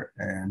totally different.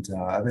 And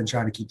I've been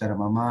trying to keep that in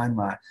my mind.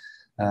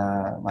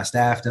 My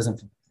staff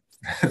doesn't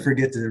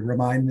forget to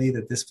remind me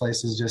that this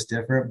place is just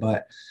different,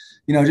 but,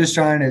 just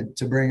trying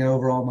to bring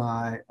over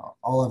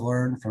all I've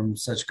learned from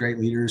such great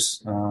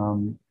leaders,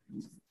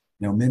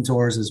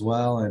 mentors as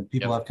well, and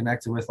people I've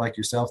connected with like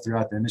yourself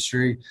throughout the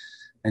industry,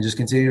 and just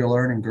continue to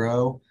learn and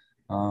grow.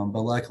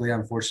 But luckily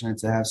I'm fortunate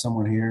to have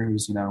someone here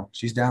who's,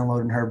 she's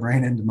downloading her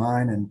brain into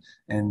mine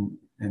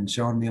and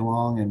showing me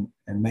along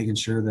and making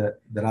sure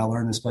that I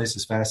learn this place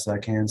as fast as I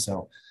can.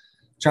 So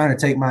trying to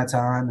take my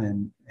time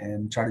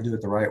and try to do it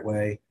the right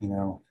way.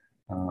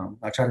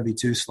 I try to be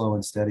too slow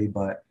and steady,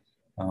 but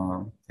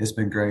it's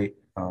been great.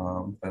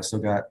 But I still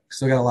got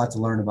a lot to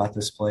learn about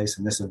this place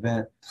and this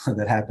event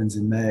that happens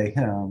in May. It's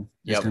going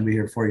to be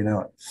here before you know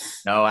it.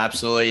 No,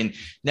 absolutely. And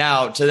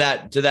now to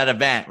that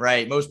event,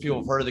 right? Most people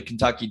have heard of the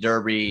Kentucky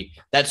Derby.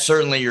 That's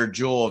certainly your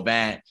jewel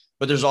event.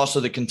 But there's also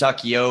the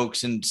Kentucky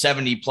Oaks and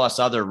 70 plus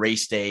other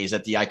race days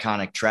at the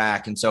iconic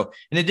track. And so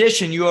in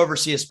addition, you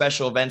oversee a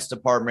special events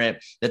department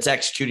that's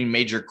executing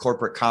major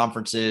corporate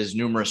conferences,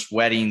 numerous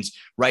weddings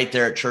right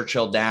there at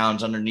Churchill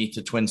Downs underneath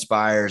the Twin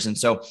Spires. And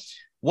so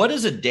what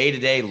does a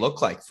day-to-day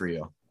look like for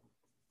you?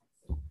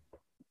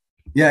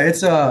 Yeah,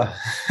 it's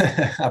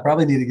I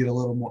probably need to get it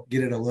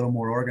a little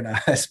more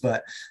organized,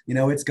 but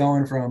it's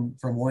going from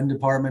one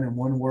department in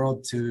one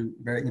world to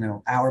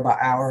hour by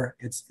hour.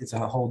 It's a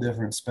whole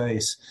different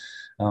space,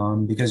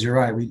 because you're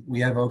right. We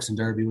have Oaks and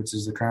Derby, which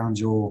is the crown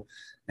jewel,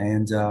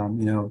 and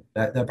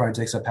that probably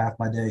takes up half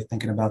my day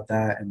thinking about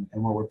that and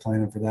what we're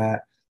planning for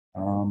that,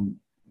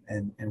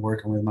 and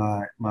working with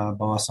my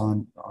boss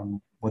on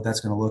what that's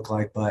going to look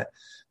like. But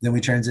then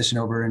we transition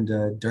over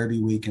into Derby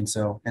week, and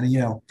for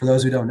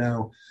those who don't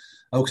know,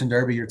 Oaks and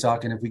Derby, you're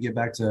talking, if we get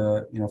back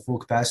to, full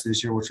capacity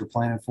this year, which we're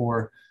planning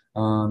for,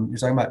 you're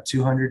talking about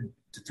 200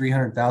 to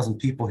 300,000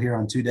 people here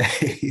on 2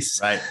 days.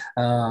 Right.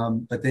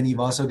 But then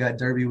you've also got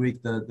Derby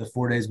week, the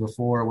 4 days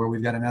before, where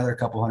we've got another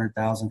couple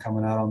 100,000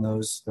 coming out on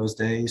those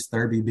days.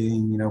 Derby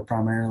being,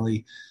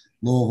 primarily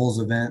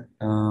Louisville's event.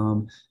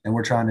 And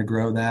we're trying to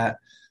grow that.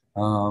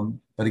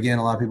 But again,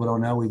 a lot of people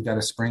don't know we've got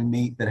a spring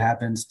meet that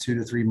happens 2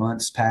 to 3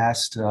 months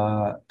past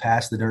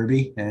the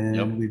Derby.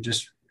 And we've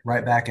just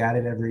right back at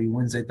it every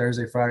Wednesday,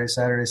 Thursday, Friday,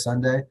 Saturday,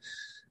 Sunday.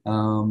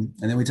 And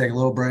then we take a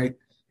little break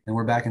and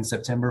we're back in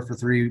September for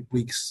 3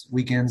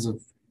 weekends of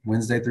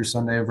Wednesday through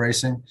Sunday of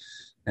racing.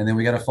 And then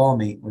we got a fall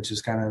meet, which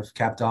is kind of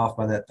capped off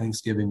by that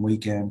Thanksgiving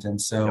weekend. And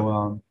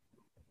so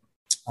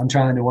I'm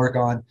trying to work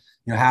on,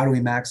 how do we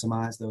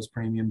maximize those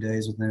premium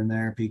days within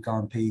there, peak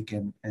on peak,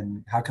 and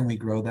how can we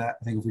grow that?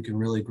 I think if we can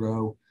really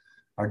grow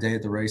our day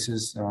at the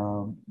races,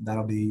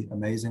 that'll be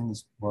amazing,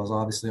 as well as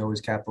obviously always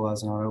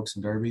capitalizing on Oaks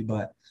and Derby.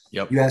 But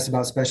you asked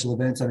about special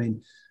events. I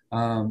mean,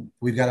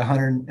 we've got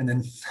 100, and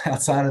then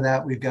outside of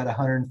that, we've got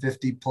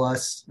 150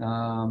 plus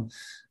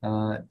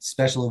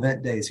special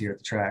event days here at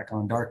the track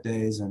on dark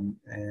days.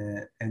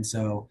 And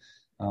so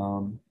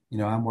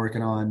I'm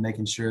working on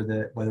making sure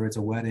that whether it's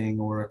a wedding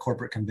or a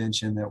corporate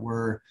convention, that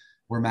we're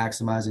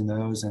maximizing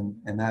those,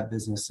 and that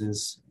business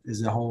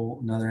is a whole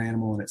another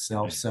animal in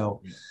itself.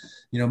 So,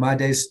 my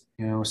days,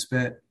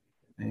 spent,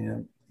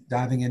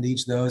 diving into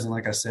each of those. And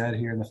like I said,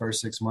 here in the first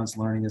 6 months,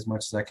 learning as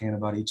much as I can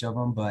about each of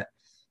them, but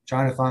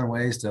trying to find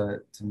ways to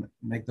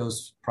make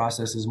those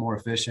processes more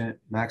efficient,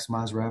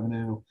 maximize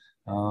revenue,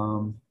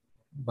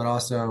 but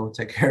also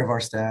take care of our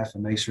staff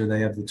and make sure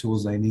they have the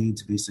tools they need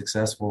to be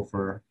successful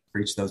for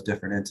each of those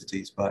different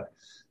entities. But,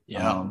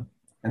 and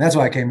that's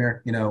why I came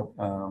here,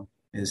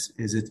 is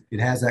it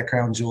has that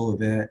crown jewel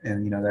event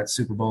and, that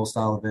Super Bowl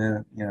style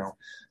event,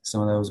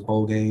 some of those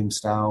bowl game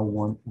style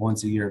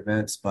once a year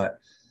events, but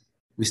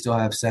we still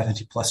have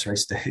 70 plus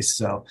race days.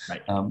 So,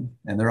 right.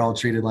 And they're all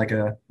treated like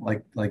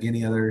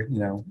any other,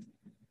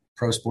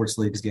 pro sports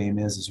leagues game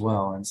is as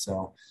well. And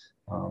so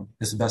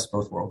it's the best of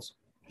both worlds.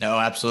 No,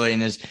 absolutely.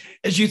 And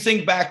as you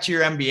think back to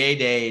your NBA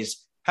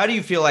days, how do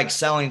you feel like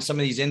selling some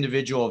of these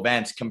individual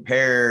events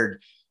compares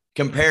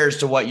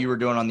to what you were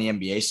doing on the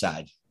NBA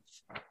side?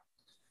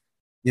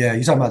 Yeah.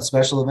 You talking about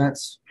special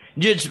events?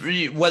 Just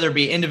whether it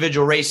be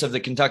individual race of the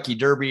Kentucky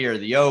Derby or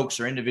the Oaks,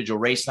 or individual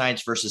race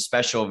nights versus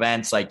special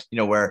events, like,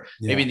 where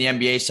maybe the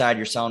NBA side,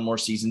 you're selling more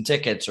season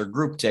tickets or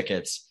group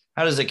tickets.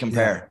 How does it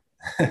compare?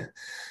 Yeah.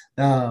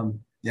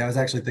 I was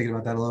actually thinking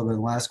about that a little bit in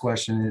the last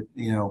question.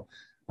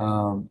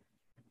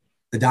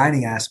 The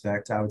dining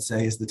aspect, I would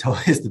say, is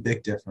the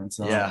big difference.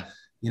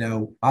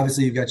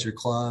 Obviously you've got your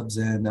clubs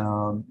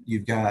and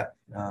you've got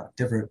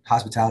different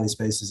hospitality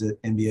spaces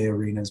at NBA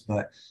arenas,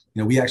 but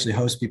we actually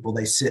host people.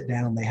 They sit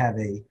down, they have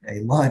a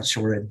lunch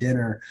or a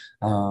dinner,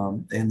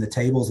 and the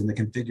tables and the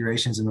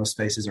configurations in those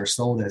spaces are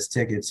sold as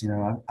tickets.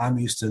 I'm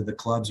used to the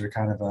clubs are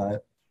kind of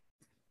a,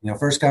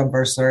 first come,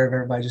 first serve.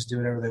 Everybody just do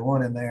whatever they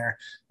want in there,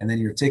 and then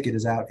your ticket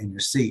is out in your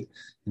seat.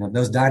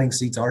 Those dining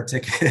seats are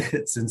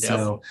tickets, and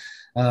so.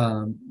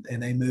 And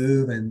they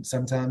move, and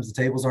sometimes the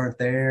tables aren't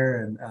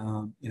there, and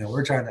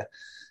we're trying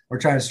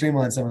to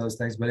streamline some of those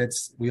things, but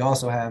we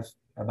also have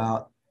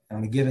about,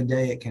 on a given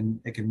day, it can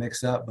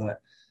mix up,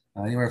 but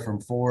anywhere from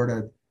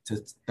 4 to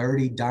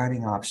 30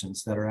 dining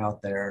options that are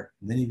out there.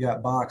 And then you've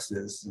got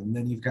boxes, and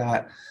then you've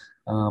got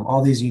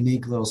all these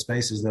unique little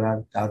spaces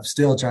that I'm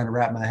still trying to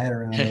wrap my head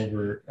around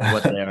over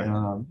what they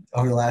are.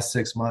 Over the last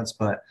 6 months,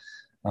 but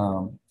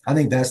I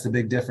think that's the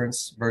big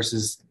difference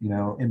versus,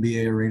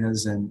 NBA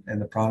arenas and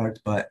the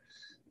product. But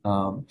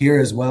here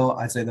as well,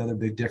 I'd say the other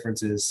big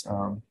difference is,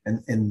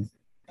 and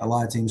a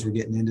lot of teams were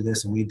getting into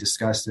this and we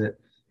discussed it,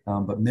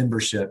 but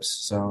memberships.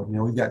 So,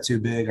 we've got two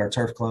big, our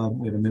turf club,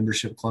 we have a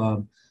membership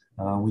club.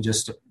 We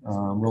just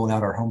rolled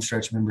out our home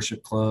stretch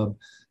membership club.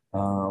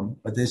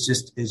 But it's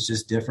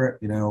just different,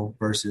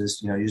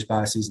 versus, you just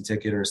buy a season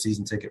ticket or a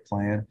season ticket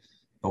plan.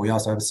 But we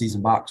also have a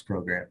season box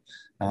program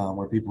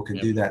where people can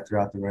do that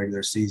throughout the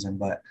regular season.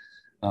 But,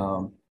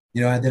 and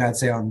then I'd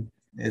say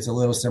it's a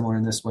little similar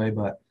in this way,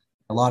 but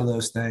a lot of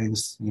those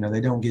things,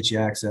 they don't get you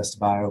access to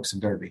buy Oaks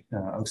and Derby.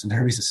 Oaks and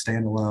Derby is a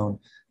standalone.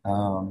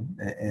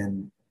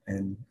 And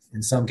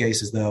in some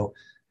cases, though,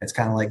 it's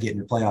kind of like getting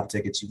your playoff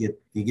tickets. You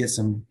get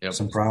some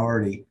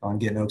priority on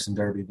getting Oaks and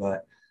Derby,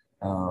 but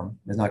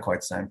it's not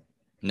quite the same.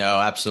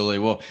 No, absolutely.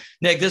 Well,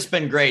 Nick, this has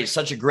been great.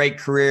 Such a great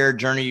career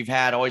journey you've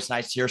had. Always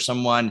nice to hear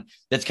someone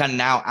that's kind of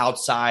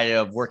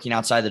now working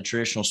outside the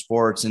traditional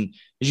sports. And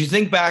as you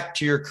think back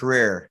to your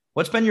career,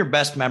 what's been your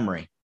best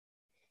memory?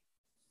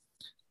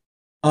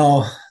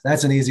 Oh,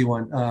 that's an easy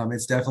one.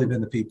 It's definitely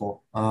been the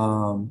people.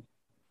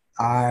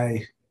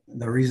 The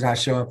reason I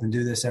show up and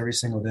do this every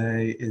single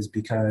day is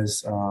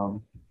because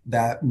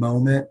that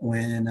moment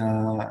when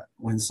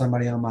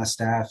somebody on my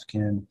staff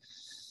can,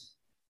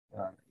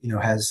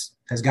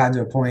 has gotten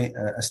to a point,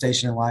 a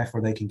station in life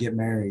where they can get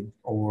married,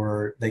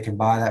 or they can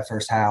buy that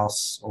first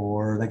house,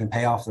 or they can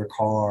pay off their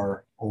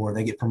car, or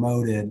they get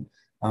promoted,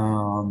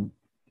 or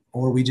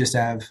we just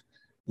have,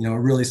 a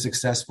really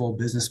successful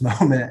business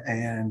moment,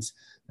 and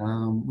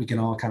we can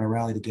all kind of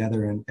rally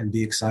together and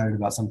be excited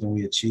about something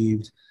we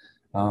achieved.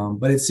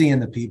 But it's seeing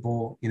the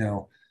people,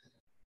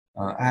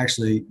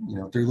 actually,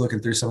 through looking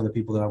through some of the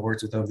people that I've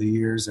worked with over the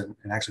years and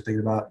actually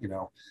thinking about,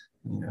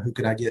 who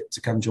could I get to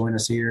come join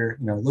us here?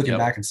 Looking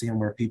back and seeing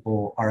where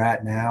people are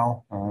at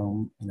now,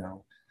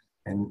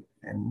 and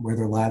where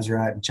their lives are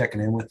at and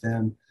checking in with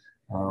them.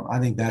 I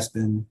think that's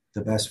been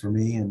the best for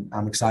me, and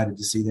I'm excited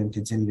to see them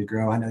continue to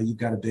grow. I know you've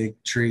got a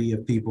big tree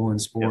of people in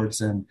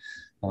sports, and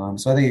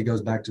so I think it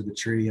goes back to the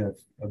tree of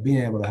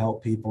being able to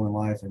help people in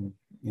life and,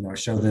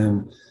 show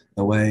them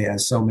the way,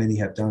 as so many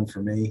have done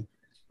for me.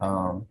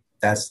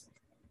 That's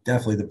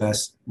definitely the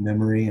best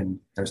memory, and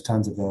there's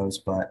tons of those,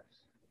 but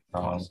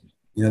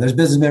there's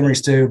business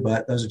memories too,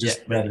 but those are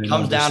just revenue. It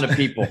comes down to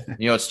people.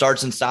 It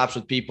starts and stops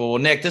with people.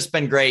 Well, Nick, this has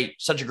been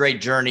great. Such a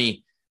great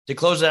journey. To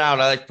close it out,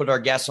 I like to put our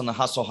guests on the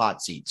hustle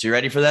hot seat. So you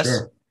ready for this?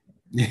 Sure.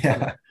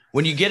 Yeah.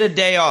 When you get a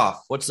day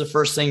off, what's the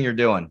first thing you're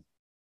doing?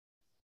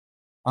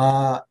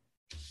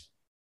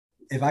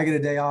 If I get a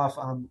day off,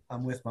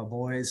 I'm with my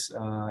boys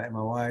and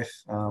my wife,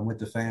 with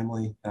the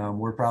family.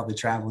 We're probably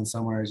traveling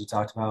somewhere, as you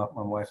talked about.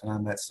 My wife and I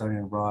met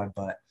studying abroad,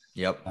 but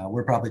Yep.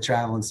 We're probably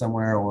traveling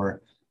somewhere,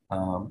 or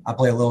I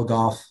play a little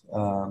golf,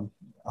 a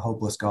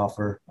hopeless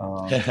golfer.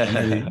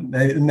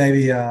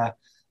 Maybe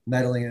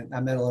meddling.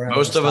 I meddle around.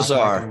 Most of us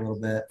are a little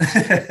bit.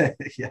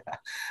 Yeah.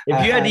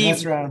 If you had to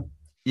mess eat, around.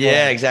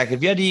 yeah, exactly.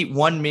 If you had to eat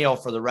one meal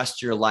for the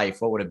rest of your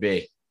life, what would it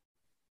be?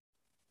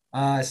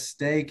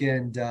 Steak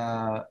and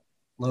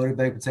loaded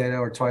baked potato,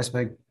 or twice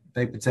baked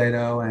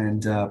potato,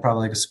 and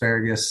probably like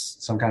asparagus,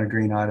 some kind of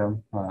green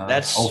item.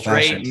 That's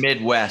straight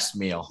Midwest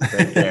meal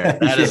right there.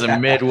 That is Yeah. a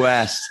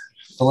Midwest.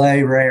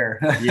 Filet rare.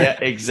 Yeah,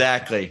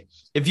 exactly.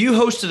 If you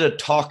hosted a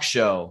talk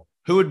show,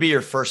 who would be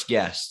your first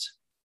guest?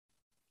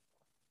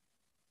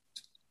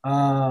 Dead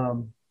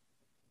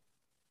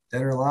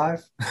or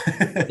alive?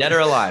 Dead or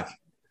alive?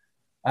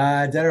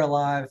 Dead or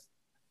alive.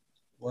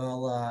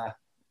 Well,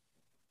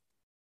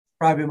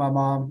 probably my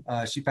mom.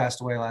 She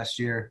passed away last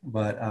year,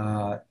 but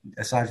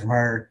aside from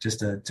her, just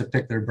to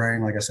pick their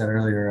brain, like I said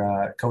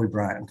earlier, Kobe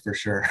Bryant for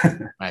sure.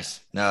 Nice.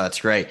 No,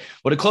 that's great.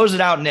 Well, to close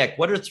it out, Nick,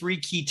 what are 3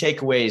 key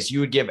takeaways you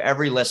would give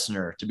every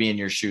listener to be in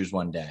your shoes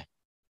one day?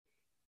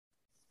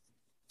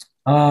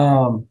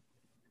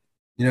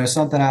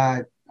 Something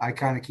I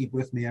kind of keep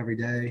with me every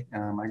day.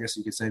 I guess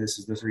you could say this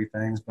is the 3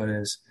 things, but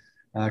is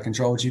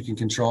control what you can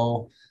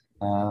control.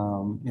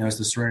 It's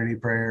the serenity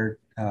prayer,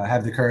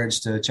 have the courage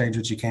to change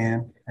what you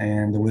can,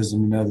 and the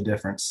wisdom to know the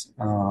difference.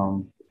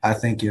 I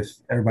think if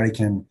everybody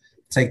can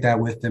take that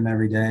with them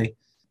every day,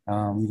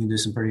 you can do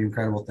some pretty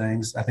incredible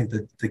things. I think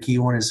that the key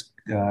one is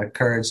the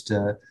courage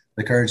to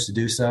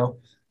do so.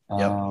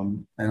 Yep.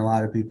 And a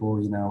lot of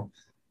people,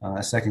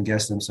 second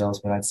guess themselves,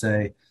 but I'd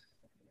say,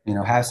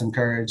 have some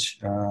courage,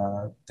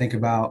 think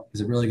about,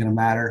 is it really going to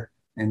matter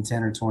in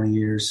 10 or 20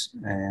 years,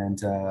 and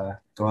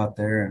go out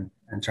there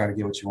and try to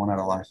get what you want out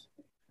of life.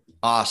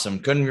 Awesome.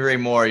 Couldn't agree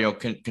more.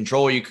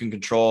 Control what you can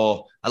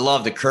control. I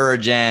love the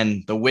courage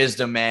and the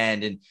wisdom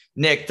end. And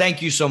Nick,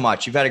 thank you so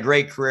much. You've had a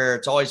great career.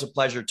 It's always a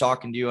pleasure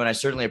talking to you, and I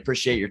certainly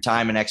appreciate your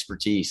time and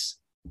expertise.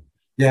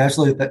 Yeah,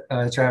 absolutely.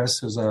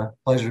 Travis, it was a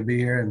pleasure to be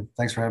here, and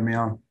thanks for having me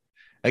on.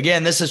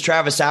 Again, this is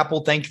Travis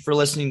Apple. Thank you for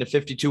listening to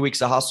 52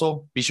 Weeks of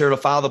Hustle. Be sure to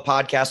follow the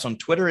podcast on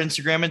Twitter,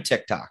 Instagram, and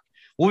TikTok.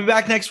 We'll be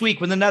back next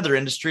week with another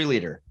industry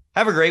leader.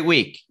 Have a great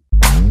week.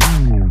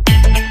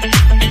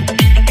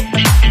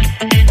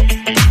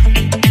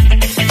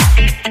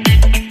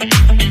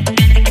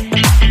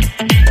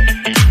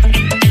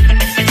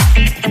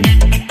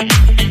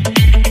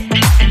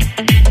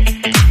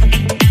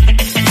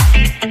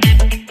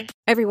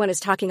 Everyone is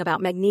talking about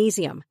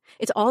magnesium.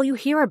 It's all you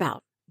hear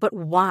about. But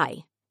why?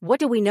 What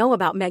do we know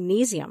about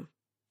magnesium?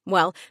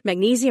 Well,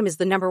 magnesium is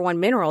the #1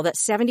 mineral that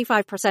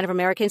 75% of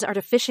Americans are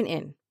deficient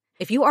in.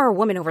 If you are a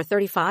woman over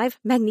 35,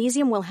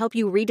 magnesium will help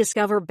you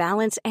rediscover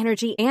balance,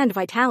 energy, and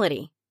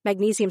vitality.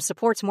 Magnesium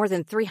supports more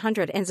than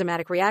 300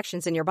 enzymatic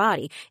reactions in your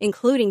body,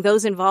 including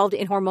those involved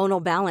in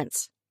hormonal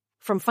balance.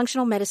 From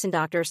functional medicine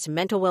doctors to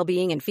mental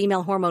well-being and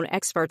female hormone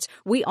experts,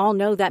 we all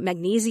know that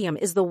magnesium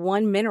is the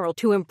one mineral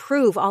to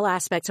improve all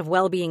aspects of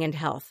well-being and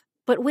health.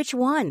 But which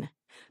one?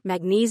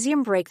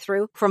 Magnesium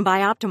Breakthrough from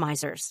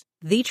Bioptimizers,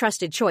 the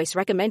trusted choice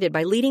recommended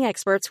by leading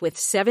experts with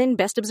 7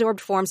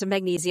 best-absorbed forms of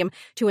magnesium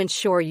to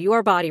ensure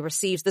your body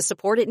receives the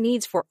support it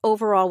needs for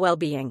overall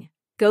well-being.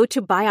 Go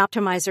to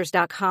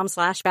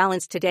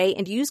bioptimizers.com/balance today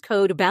and use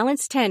code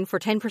BALANCE10 for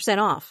 10%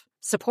 off.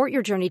 Support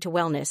your journey to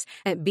wellness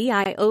at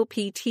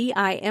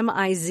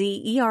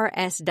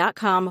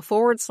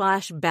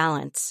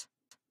bioptimizers.com/balance.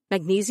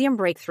 Magnesium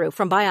Breakthrough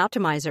from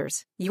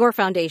Bioptimizers, your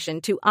foundation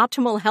to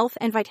optimal health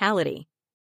and vitality.